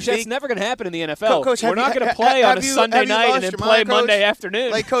accomplish here? Coach, that's never going to happen in the NFL. Coach, we're not going to play on a Sunday night and then play Monday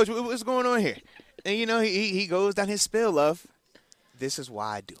afternoon. Like, Coach, what's going on here? And, he goes down his spiel of, this is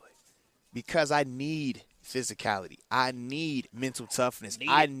why I do it. Because I need physicality. I need mental toughness.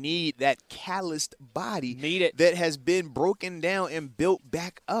 I need that calloused body that has been broken down and built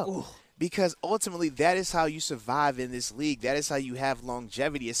back up. Ooh. Because ultimately that is how you survive in this league. That is how you have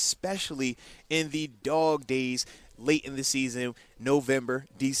longevity, especially in the dog days late in the season, November,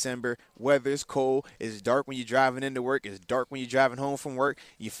 December. Weather is cold. It's dark when you're driving into work. It's dark when you're driving home from work.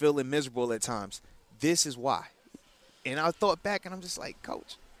 You're feeling miserable at times. This is why. And I thought back and I'm just like,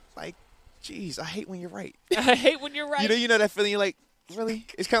 Coach, geez, I hate when you're right. I hate when you're right. You know that feeling. You're like, really?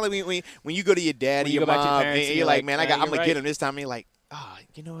 It's kind of like when you go to your dad or your go back to mom, parents and you're like, man, I'm gonna right. get him this time. And you're like,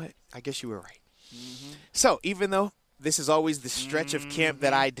 you know what? I guess you were right. Mm-hmm. So even though this is always the stretch of camp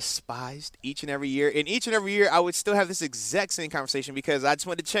that I despised each and every year, and each and every year I would still have this exact same conversation because I just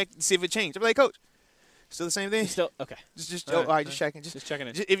wanted to check to see if it changed. I'm like, Coach, still the same thing? Still okay. Just all right, just checking. Just checking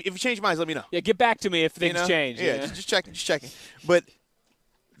in. If you change your minds, let me know. Yeah, get back to me if things change. Yeah, just checking. But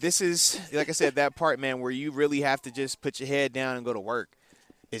this is, like I said, that part, man, where you really have to just put your head down and go to work.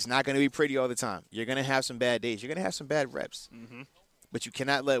 It's not going to be pretty all the time. You're going to have some bad days. You're going to have some bad reps. Mm-hmm. But you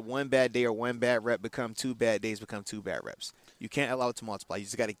cannot let one bad day or one bad rep become 2 bad days, become 2 bad reps. You can't allow it to multiply. You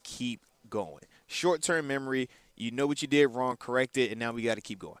just got to keep going. Short-term memory, you know what you did wrong, correct it, and now we got to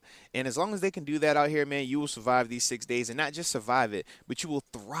keep going. And as long as they can do that out here, man, you will survive these 6 days. And not just survive it, but you will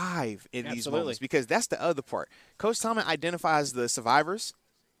thrive in these moments. Because that's the other part. Coach Tomlin identifies the survivors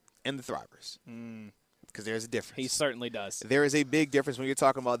and the thrivers, because there's a difference. He certainly does. There is a big difference when you're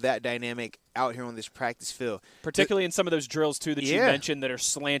talking about that dynamic out here on this practice field. Particularly in some of those drills, too, that you mentioned that are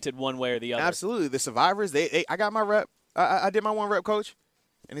slanted one way or the other. Absolutely. The survivors, I got my rep. I did my 1 rep, Coach.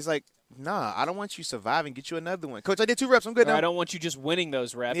 And he's like, nah, I don't want you surviving. Get you another one. Coach, I did 2 reps. I'm good now. I don't want you just winning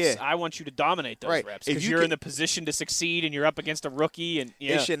those reps. Yeah. I want you to dominate those reps because you're in the position to succeed and you're up against a rookie. And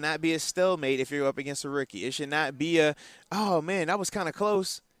It should not be a stalemate if you're up against a rookie. It should not be oh, man, that was kind of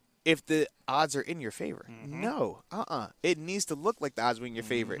close. If the odds are in your favor. Mm-hmm. No. It needs to look like the odds were in your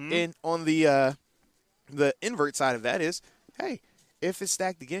favor. And on the invert side of that is, hey, if it's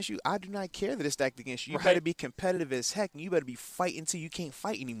stacked against you, I do not care that it's stacked against you. You better be competitive as heck, and you better be fighting until you can't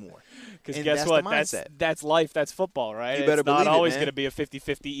fight anymore. Because guess what? That's life. That's football, right? You better believe it's not always man. going to be a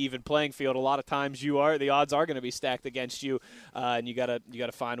 50-50 even playing field. A lot of times the odds are going to be stacked against you, and you gotta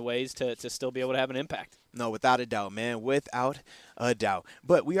find ways to still be able to have an impact. No, without a doubt, man. Without a doubt.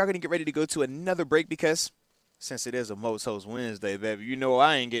 But we are going to get ready to go to another break because since it is a Moats Host Wednesday, baby, you know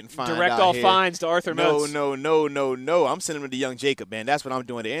I ain't getting fined. Direct all fines to Arthur Moats. No. I'm sending him to young Jacob, man. That's what I'm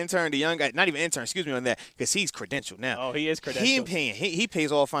doing. The intern, the young guy, not even intern, excuse me on that, because he's credentialed now. Oh, he is credentialed. He ain't paying. He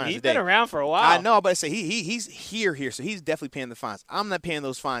pays all fines He's today. Been around for a while. I know, but I say he's here, so he's definitely paying the fines. I'm not paying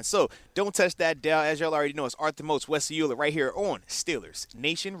those fines. So don't touch that dial. As y'all already know, it's Arthur Moats, Wesley Euler, right here on Steelers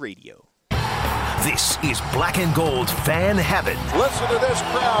Nation Radio. This is Black and Gold Fan Heaven. Listen to this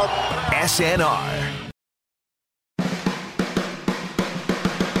crowd. SNR.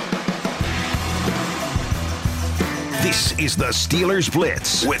 This is the Steelers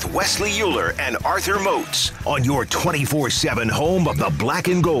Blitz with Wesley Euler and Arthur Moats on your 24/7 home of the Black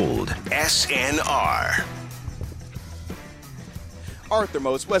and Gold, SNR. Arthur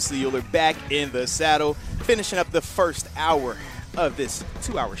Moats, Wesley Euler back in the saddle, finishing up the first hour of this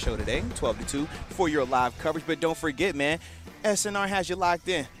 2-hour show today, 12 to 2, for your live coverage. But don't forget, man, SNR has you locked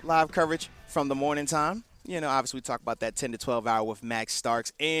in. Live coverage from the morning time. You know, obviously we talk about that 10 to 12 hour with Max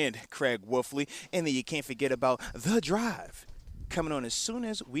Starks and Craig Wolfley. And then you can't forget about The Drive coming on as soon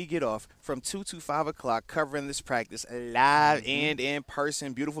as we get off from 2 to 5 o'clock, covering this practice live and in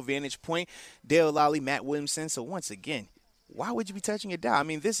person. Beautiful vantage point. Dale Lally, Matt Williamson. So once again, why would you be touching your dial? I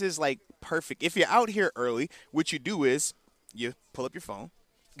mean, this is like perfect. If you're out here early, what you do is you pull up your phone.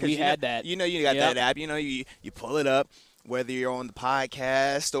 We had that. You know, you got that app. You know, you pull it up. whether you're on the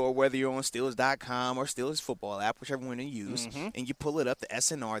podcast or whether you're on Steelers.com or Steelers football app, whichever one you use, and you pull it up, the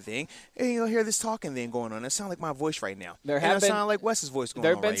SNR thing, and you'll hear this talking thing going on. It sounds like my voice right now. It sounds like Wes's voice going on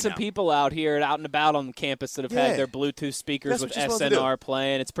right now. There have been some people out here, out and about on campus that have had their Bluetooth speakers with SNR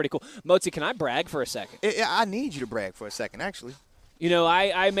playing. It's pretty cool. Motzi, can I brag for a second? I need you to brag for a second, actually. You know,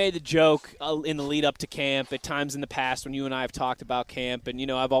 I made the joke in the lead up to camp at times in the past when you and I have talked about camp, and, you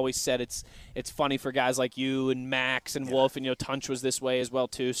know, I've always said it's funny for guys like you and Max and Wolf, and, you know, Tunch was this way as well,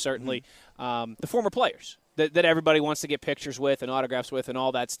 too, certainly. The former players that everybody wants to get pictures with and autographs with and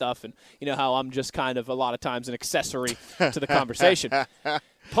all that stuff, and, you know, how I'm just kind of a lot of times an accessory to the conversation.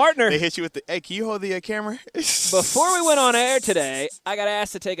 Partner. They hit you with hey, can you hold the camera? Before we went on air today, I got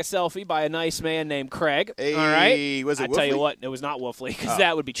asked to take a selfie by a nice man named Craig. Hey, all right? Was it Wolfley? I tell you what, it was not Wolfley because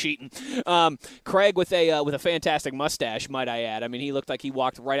that would be cheating. Craig with a fantastic mustache, might I add. I mean, he looked like he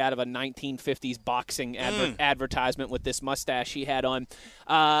walked right out of a 1950s boxing advertisement with this mustache he had on.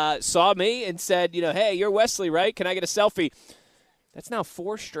 Saw me and said, you know, hey, you're Wesley, right? Can I get a selfie? That's now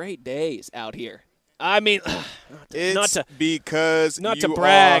 4 straight days out here. I mean, not to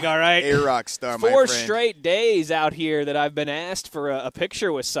brag, all right? A rock star, my friend. 4 straight days out here that I've been asked for a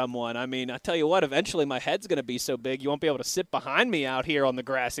picture with someone. I mean, I tell you what, eventually my head's going to be so big you won't be able to sit behind me out here on the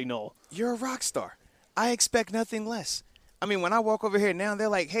grassy knoll. You're a rock star. I expect nothing less. I mean, when I walk over here now, they're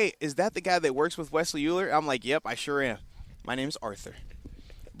like, hey, is that the guy that works with Wesley Euler? I'm like, yep, I sure am. My name's Arthur.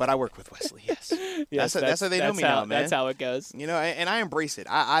 But I work with Wesley, yes. That's how they know me now, man. That's how it goes. You know, and I embrace it.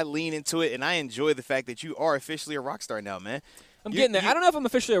 I lean into it, and I enjoy the fact that you are officially a rock star now, man. I'm getting there. I don't know if I'm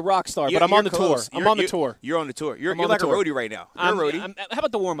officially a rock star, but I'm on the tour. I'm on the tour. You're on the tour. You're like a roadie right now. You're a roadie. How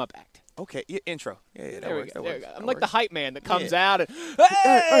about the warm-up act? Okay, intro. Yeah, there we go. I'm like works. the hype man that comes out and,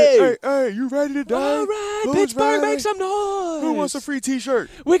 hey, you ready to die? All right, Pittsburgh, make some noise. Who wants a free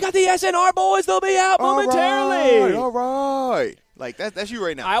T-shirt? We got the SNR boys. They'll be out momentarily. All right. Like, that's you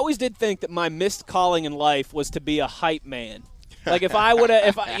right now. I always did think that my missed calling in life was to be a hype man. Like, if I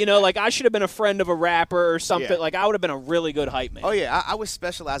should have been a friend of a rapper or something. Yeah. Like, I would have been a really good hype man. Oh yeah, I would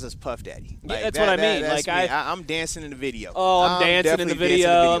specialize as Puff Daddy. Like, yeah, that's what I mean. Like I'm dancing in the video. Oh, I'm dancing in the video.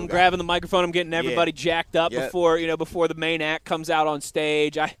 I'm grabbing the microphone. I'm getting everybody jacked up before the main act comes out on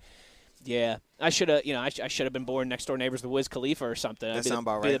stage. I should have. I should have been born next door neighbors to Wiz Khalifa or something. That sounds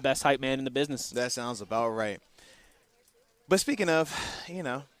about right. Be the best hype man in the business. That sounds about right. But speaking of,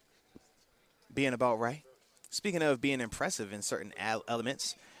 being about right. Speaking of being impressive in certain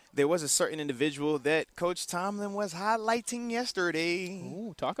elements, there was a certain individual that Coach Tomlin was highlighting yesterday.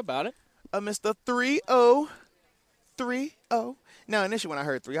 Ooh, talk about it. Mr. 3-0. 3-0. Now, initially when I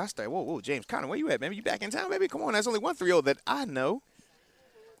heard 3, I started, whoa, James Conner, where you at, man? You back in town, baby? Come on, there's only one 3-0 that I know.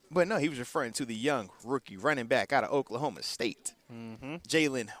 But no, he was referring to the young rookie running back out of Oklahoma State,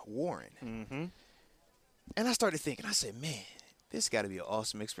 Jaylen Warren. And I started thinking, I said, man, this got to be an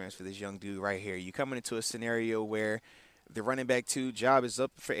awesome experience for this young dude right here. You coming into a scenario where the running back 2 job is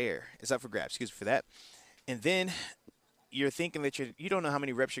up for grabs, excuse me for that. And then you're thinking that you don't know how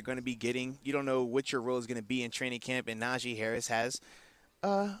many reps you're going to be getting. You don't know what your role is going to be in training camp. And Najee Harris has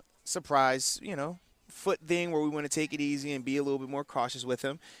a surprise, foot thing where we want to take it easy and be a little bit more cautious with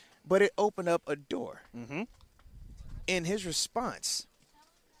him. But it opened up a door. In his response,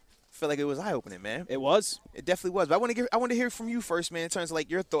 felt like it was eye-opening, man. It was. It definitely was. But I want to hear from you first, man, in terms of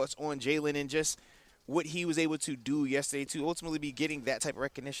like your thoughts on Jaylen and just what he was able to do yesterday to ultimately be getting that type of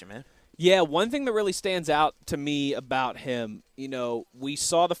recognition, man. Yeah, one thing that really stands out to me about him, we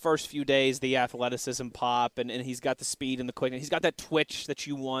saw the first few days the athleticism pop, and he's got the speed and the quickness. He's got that twitch that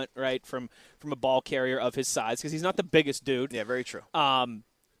you want, right, from a ball carrier of his size, because he's not the biggest dude. Yeah, very true.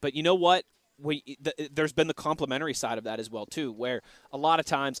 But you know what? There's been the complimentary side of that as well, too, where a lot of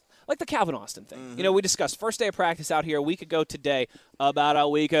times, like the Calvin Austin thing, we discussed first day of practice out here a week ago today, about a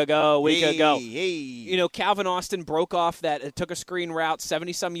week ago. Calvin Austin broke off that, took a screen route,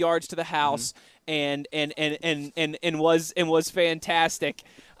 70-some yards to the house, and was fantastic.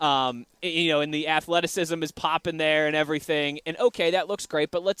 And the athleticism is popping there and everything. And, okay, that looks great,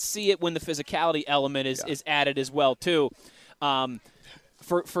 but let's see it when the physicality element is added as well, too.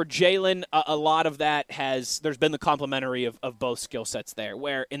 For Jaylen, a lot of that there's been the complementary of both skill sets there,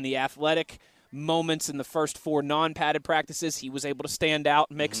 where in the athletic moments in the first 4 non-padded practices, he was able to stand out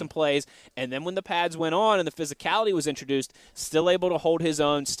and make some plays. And then when the pads went on and the physicality was introduced, still able to hold his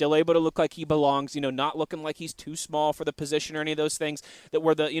own, still able to look like he belongs, not looking like he's too small for the position or any of those things that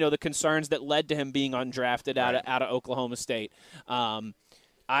were the concerns that led to him being undrafted out of Oklahoma State.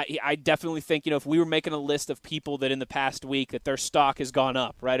 I definitely think, if we were making a list of people that in the past week that their stock has gone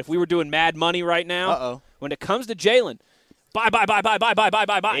up, right? If we were doing Mad Money right now, when it comes to Jaylen,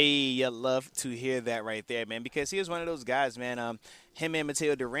 Bye. Hey, you love to hear that right there, man, because he was one of those guys, man. Him and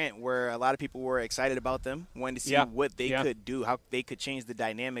Mateo Durant, where a lot of people were excited about them, wanted to see what they could do, how they could change the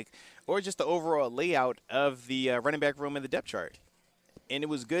dynamic or just the overall layout of the running back room in the depth chart. And it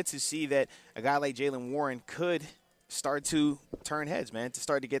was good to see that a guy like Jaylen Warren could start to turn heads, man, to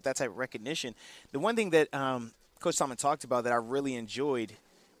start to get that type of recognition. The one thing that Coach Tomlin talked about that I really enjoyed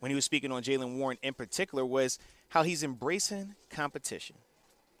when he was speaking on Jaylen Warren in particular was how he's embracing competition.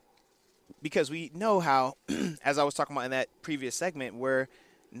 Because we know how, as I was talking about in that previous segment, where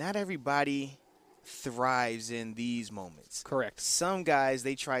not everybody thrives in these moments. Correct. Some guys,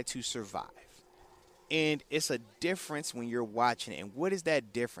 they try to survive. And it's a difference when you're watching it. And what is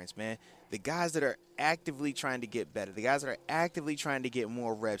that difference, man? The guys that are actively trying to get better, the guys that are actively trying to get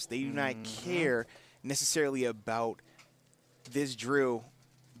more reps, they do not care necessarily about this drill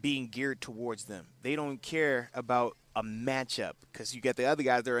being geared towards them. They don't care about a matchup because you got the other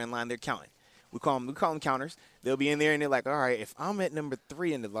guys that are in line, they're counting. We call them counters. They'll be in there and they're like, all right, if I'm at number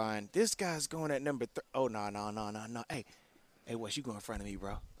 3 in the line, this guy's going at number 3. Oh, no. Hey, Wes, you go in front of me,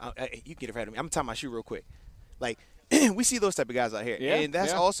 bro. You get in front of me. I'm tying my shoe real quick. Like, we see those type of guys out here. Yeah, and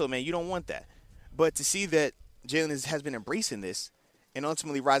that's also, man, you don't want that. But to see that Jaylen has been embracing this and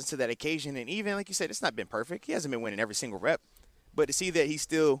ultimately rising to that occasion, and even, like you said, it's not been perfect. He hasn't been winning every single rep. But to see that he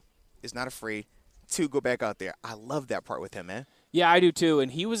still is not afraid to go back out there, I love that part with him, man. Yeah, I do too.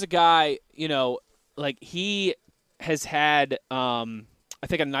 And he was a guy, like he has had, I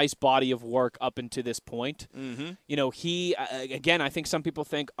think, a nice body of work up until this point. Mm-hmm. He, again, I think some people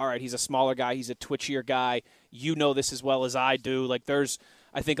think, all right, he's a smaller guy, he's a twitchier guy. You know this as well as I do. Like there's,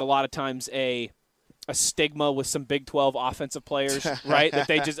 I think, a lot of times a stigma with some Big 12 offensive players, right? That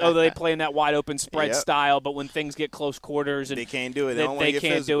they just, they play in that wide open spread style, but when things get close quarters, and they can't do it. They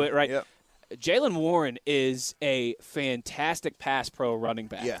can't do it, right? Yep. Jaylen Warren is a fantastic pass pro running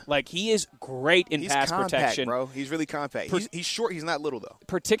back. Yeah. Like, he is great in pass compact, protection. Bro. He's really compact. He's short. He's not little, though.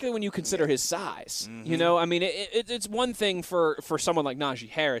 Particularly when you consider his size. Mm-hmm. I mean, it's one thing for someone like Najee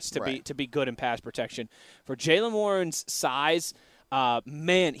Harris to be good in pass protection. For Jaylen Warren's size,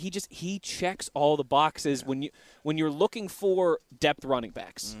 man, he checks all the boxes. Yeah. When you're looking for depth running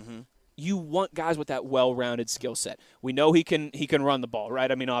backs. Mm-hmm. You want guys with that well-rounded skill set. We know he can run the ball,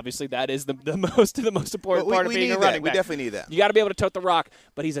 right? I mean, obviously that is the most important part of being a running back. We definitely need that. You got to be able to tote the rock,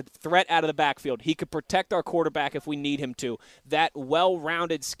 but he's a threat out of the backfield. He could protect our quarterback if we need him to. That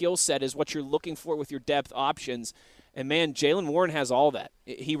well-rounded skill set is what you're looking for with your depth options. And, man, Jaylen Warren has all that.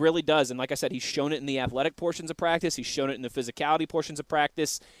 He really does. And like I said, he's shown it in the athletic portions of practice. He's shown it in the physicality portions of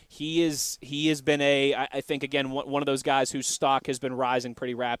practice. He has been I think, again, one of those guys whose stock has been rising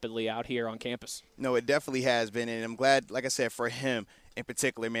pretty rapidly out here on campus. No, it definitely has been. And I'm glad, like I said, for him in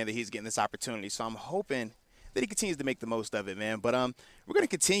particular, man, that he's getting this opportunity. So I'm hoping that he continues to make the most of it, man. But we're going to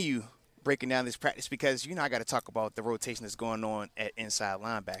continue breaking down this practice because, I got to talk about the rotation that's going on at inside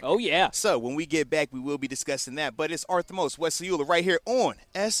linebacker. Oh, yeah. So when we get back, we will be discussing that. But it's Arthur Moats, Wesley Euler, right here on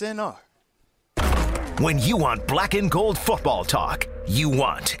SNR. When you want black and gold football talk, you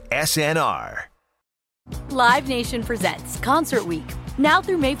want SNR. Live Nation presents Concert Week. Now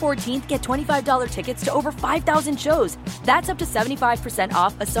through May 14th, get $25 tickets to over 5,000 shows. That's up to 75%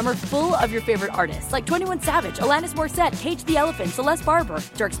 off a summer full of your favorite artists like 21 Savage, Alanis Morissette, Cage the Elephant, Celeste Barber,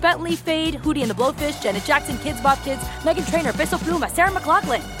 Dierks Bentley, Fade, Hootie and the Blowfish, Janet Jackson, Kidz Bop Kids, Meghan Trainor, Peso Pluma, Sarah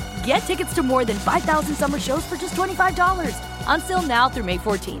McLachlan. Get tickets to more than 5,000 summer shows for just $25. Until now through May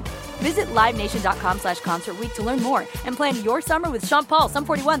 14th. Visit LiveNation.com/Concert Week to learn more and plan your summer with Sean Paul, Sum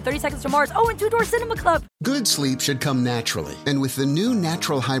 41, 30 Seconds to Mars, and Two Door Cinema Club. Good sleep should come naturally, and with the new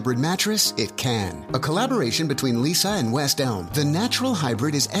Natural Hybrid mattress, it can. A collaboration between Lisa and West Elm, the Natural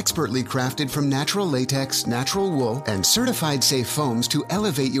Hybrid is expertly crafted from natural latex, natural wool, and certified safe foams to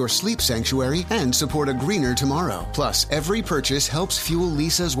elevate your sleep sanctuary and support a greener tomorrow. Plus, every purchase helps fuel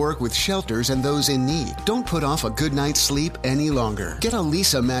Lisa's work with shelters and those in need. Don't put off a good night's sleep any longer. Get a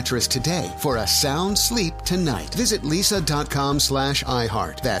Lisa mattress today for a sound sleep tonight. Visit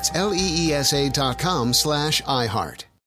lisa.com/iHeart. That's LEESA.com/iHeart.